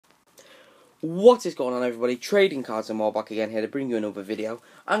What is going on, everybody? Trading Cards and more back again here to bring you another video.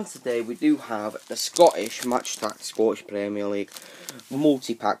 And today we do have the Scottish Matchattax Scottish Premier League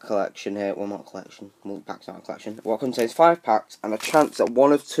Multipack collection here. Well, not a collection. Multipack's not a collection. What contains 5 packs and a chance at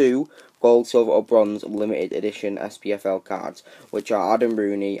one of 2 gold, silver or bronze limited edition SPFL cards, which are Adam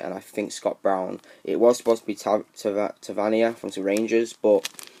Rooney and I think Scott Brown. It was supposed to be Tavernier from the Rangers, but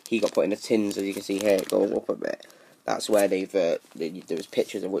he got put in the tins. As you can see here, it goes up a bit. That's where there was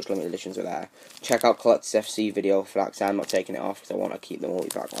pictures of which limited editions were there. Check out Collectors FC video for that, because I'm not taking it off because I want to keep the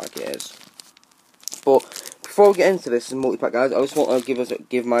multi-pack like it is. But before we get into this multi-pack, guys, I just want to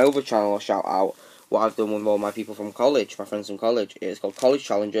give my other channel a shout out. What I've done with all my people from college, my friends from college. It's called College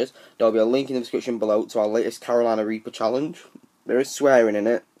Challenges. There'll be a link in the description below to our latest Carolina Reaper challenge. There is swearing in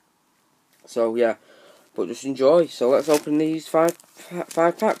it, so yeah. But just enjoy. So let's open these five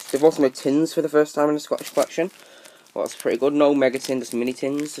packs. They've also made tins for the first time in the Scottish collection. Well, that's pretty good. No mega tin, just mini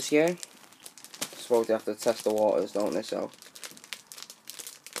tins this year. I suppose they have to test the waters, don't they? So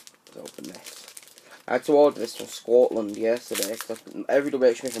let's open this. I had to order this from Scotland yesterday, because every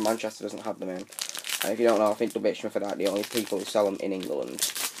WH Smith in Manchester doesn't have them in. And if you don't know, I think WH Smith are the only people who sell them in England.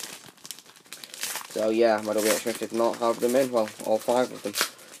 So yeah, my WH Smith did not have them in. Well, all 5 of them.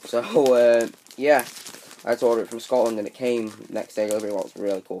 So yeah, I had to order it from Scotland, and it came next day delivery. Well, it was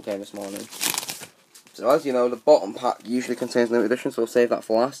really cool. It came this morning. So as you know, the bottom pack usually contains limited edition, so we'll save that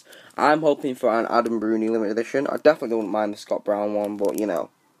for last. I'm hoping for an Adam Rooney limited edition. I definitely wouldn't mind the Scott Brown one, but you know,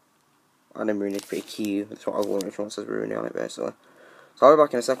 Adam Rooney's pretty cute. That's what I was limited one says Rooney on it, basically. So I'll be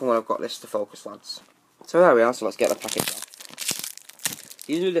back in a second when I've got this to focus, lads. So there we are, so let's get the package off.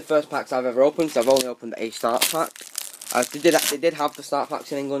 These are the first packs I've ever opened, so I've only opened a start pack. They did have the start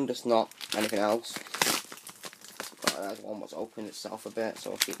packs in England, just not anything else. But there's one that's opened itself a bit,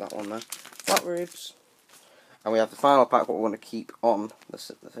 so I'll keep that one there. Flat ribs. And we have the final pack, what we want to keep on the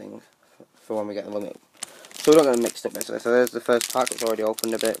thing for when we get the limit. So we're not going to mix it up basically. So there's the first pack, it's already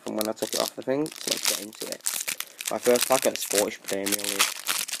opened a bit from when I took it off the thing. So let's get into it. My first pack of the Scottish Premier League.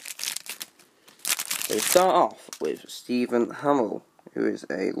 So we start off with Stephen Hamill, who is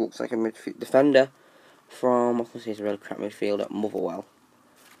looks like a midfield defender from, I was going to say he's a really crap midfielder at Motherwell.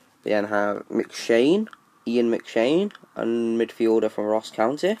 We then have Ian McShane, a midfielder from Ross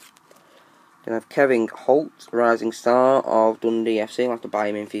County. Then I have Kevin Holt, rising star of Dundee FC. I'll have to buy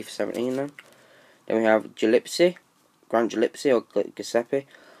him in FIFA 17 then. Then we have Grant Gillespie or Giuseppe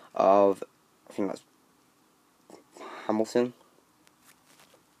of, I think that's Hamilton.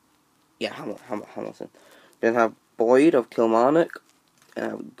 Yeah, Hamilton. Then have Boyd of Kilmarnock.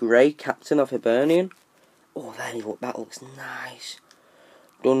 Gray, captain of Hibernian. Oh, that looks nice.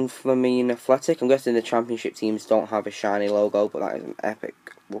 Dunfermline Athletic. I'm guessing the championship teams don't have a shiny logo, but that is an epic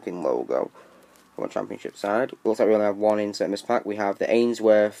looking logo. From a championship side. Looks like we only have one insert in this pack. We have the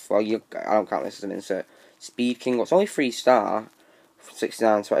Ainsworth, well, I don't count this as an insert, Speed King. Well, it's only 3-star,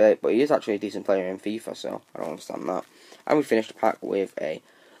 69-28, but he is actually a decent player in FIFA, so I don't understand that. And we finished the pack with a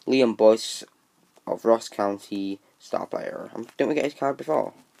Liam Boyce of Ross County star player. Didn't we get his card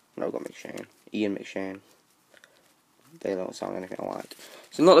before? No, we got McShane. Ian McShane. They don't sound anything alike.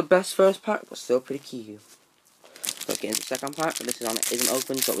 So not the best first pack, but still pretty cute. Let's get into the second pack. This isn't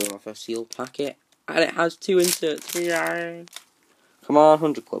open, so we have our first sealed packet. And it has 2 inserts. Yeah. Come on,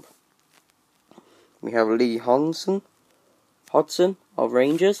 100 Club. We have Lee Hodson of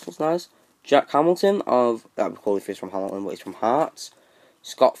Rangers. That's nice. Jack Hamilton of, that would call if he's from Hamilton, but he's from Hearts.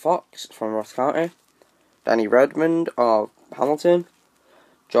 Scott Fox from Ross County. Danny Redmond of Hamilton.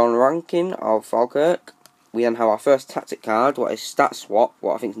 John Rankin of Falkirk. We then have our first tactic card, what is Stat Swap,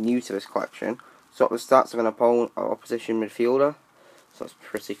 what I think is new to this collection. Swap the stats of an opposition midfielder. So that's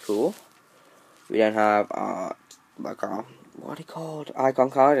pretty cool. We then have our, what are they called? Icon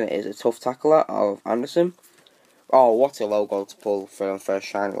card, and it is a tough tackler of Anderson. Oh, what a logo to pull for the first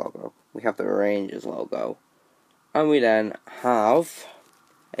shiny logo. We have the Rangers logo. And we then have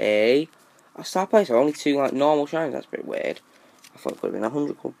a star player, so only 2 like normal shinies. That's a bit weird. I thought it could have been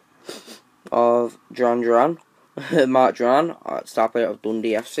 100 Club. Of Duran, Mark Duran, star player of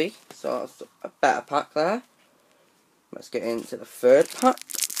Dundee FC. So that's a better pack there. Let's get into the third pack.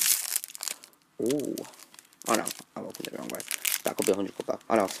 Ooh. Oh no, I opened it the wrong way. That could be 100 Club though.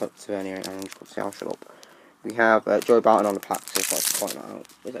 Oh no, it's 100 Club. See, I'll shut up. We have Joey Barton on the pack, so if I can point that out.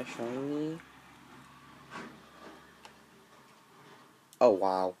 Is that shiny? Oh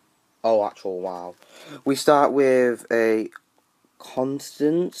wow. Oh, actual wow. We start with a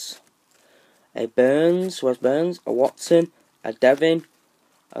Constance, a Burns, Wes Burns, a Watson, a Devin,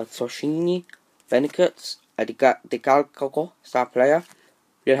 a Toshini, Venikut, a Degalcoco, star player.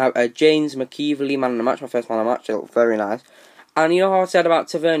 We then have a James McKeeverly, man of the match, my first man of the match. They look very nice. And you know how I said about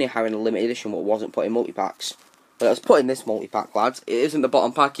Tavernier having a limited edition what wasn't put in multi-packs? Well, let's put in this multi-pack, lads. It isn't the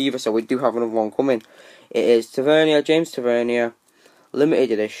bottom pack either, so we do have another one coming. It is Tavernier, James Tavernier,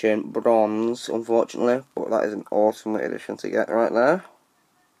 limited edition, bronze, unfortunately. But that is an awesome limited edition to get right there.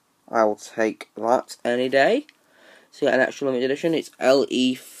 I will take that any day. So get an extra limited edition. It's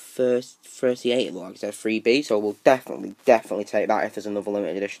LE38, like I said, 3B. So we'll definitely take that if there's another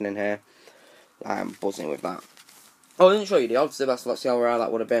limited edition in here. I am buzzing with that. Oh, I didn't show you the odds, so let's see how rare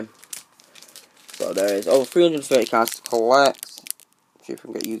that would have been. So there is over 330 cards to collect. See if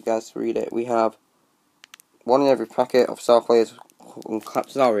we can get you guys to read it. We have one in every packet of star players and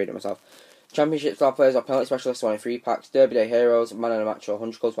captains. I'll read it myself. Championship star players are penalty specialists, 1 in 3 packs. Derby Day heroes, man in a match or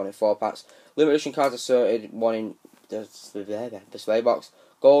 100 goals, 1 in 4 packs. Limited edition cards assorted, 1 in the display box.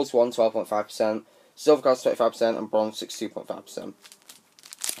 Golds, 1, 12.5%. Silver cards, 25%. And bronze, 62.5%. So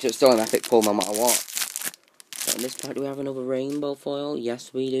it's still an epic pull no matter what. So in this pack, do we have another rainbow foil?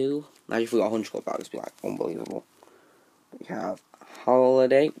 Yes, we do. Imagine if we got 100 gold, that would be like unbelievable. We have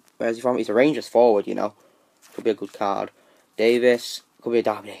Holiday. Where's he from? He's a Rangers forward, you know. Could be a good card. Davis. Could be a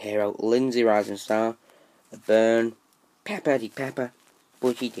Derby hero. Lindsay, Rising Star. A Burn. Pepper de Pepper.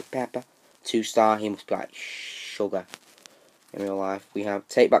 Budgie de Pepper. 2-star. He must be like sugar in real life. We have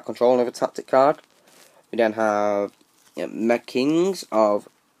Take Back Control, another tactic card. We then have Meg Kings of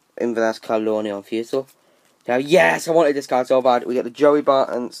Inverness, Caledonia, and Fusil. Now, yes, I wanted this card so bad. We get the Joey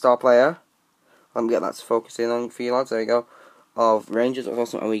Barton star player. Let me get that to focus in on for you lads. There you go. Of Rangers,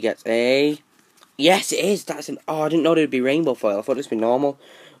 awesome. And we get a... Yes, it is. That's an... Oh, I didn't know there'd be rainbow foil. I thought it'd be normal.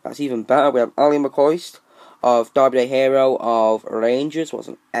 That's even better. We have Ali McCoist of Derby Day Hero of Rangers. What's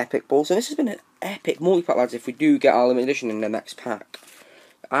an epic ball. So this has been an epic multi-pack, lads, if we do get our limited edition in the next pack.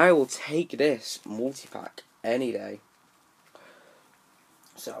 I will take this multi-pack any day.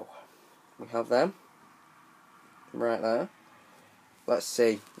 So, we have them. Right there. Let's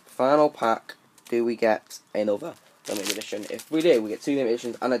see. Final pack. Do we get another limited edition? If we do, we get 2 limited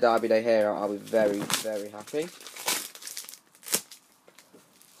editions and a Derby Day hero. I'll be very, very happy.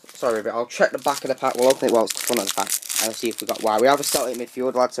 Sorry, but I'll check the back of the pack. We'll open it while it's the front of the pack and see if we got. Wow, we have a Celtic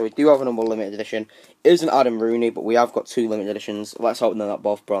midfield, lads. So we do have a number limited edition. It isn't Adam Rooney, but we have got 2 limited editions. Let's hope they're not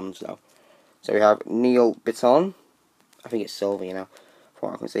both bronze though. So we have Neil Bitton. I think it's silver, you know.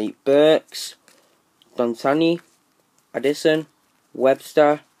 From what I can see, Burks, Dontani, Addison,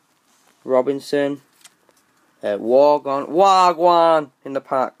 Webster, Robinson, Wagwan in the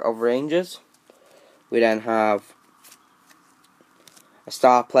pack of Rangers. We then have a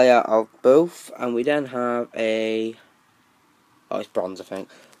star player of both, and we then have a... Oh, it's bronze, I think.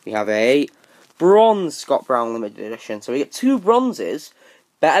 We have a bronze Scott Brown limited edition. So we get 2 bronzes,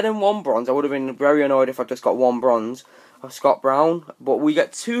 better than 1 bronze. I would have been very annoyed if I just got 1 bronze of Scott Brown, but we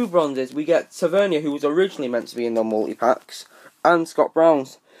get 2 bronzes. We get Tavernier, who was originally meant to be in the multi-packs, and Scott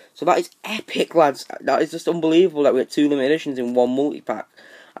Brown's. So that is epic, lads. That is just unbelievable that we get 2 limited editions in 1 multi-pack.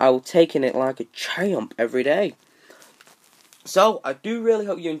 I will taking it like a champ every day. So, I do really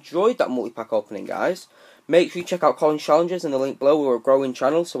hope you enjoyed that multi-pack opening, guys. Make sure you check out Colin's Challenges in the link below. We're a growing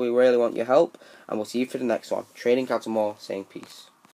channel, so we really want your help. And we'll see you for the next one. Trading Cards and more, saying peace.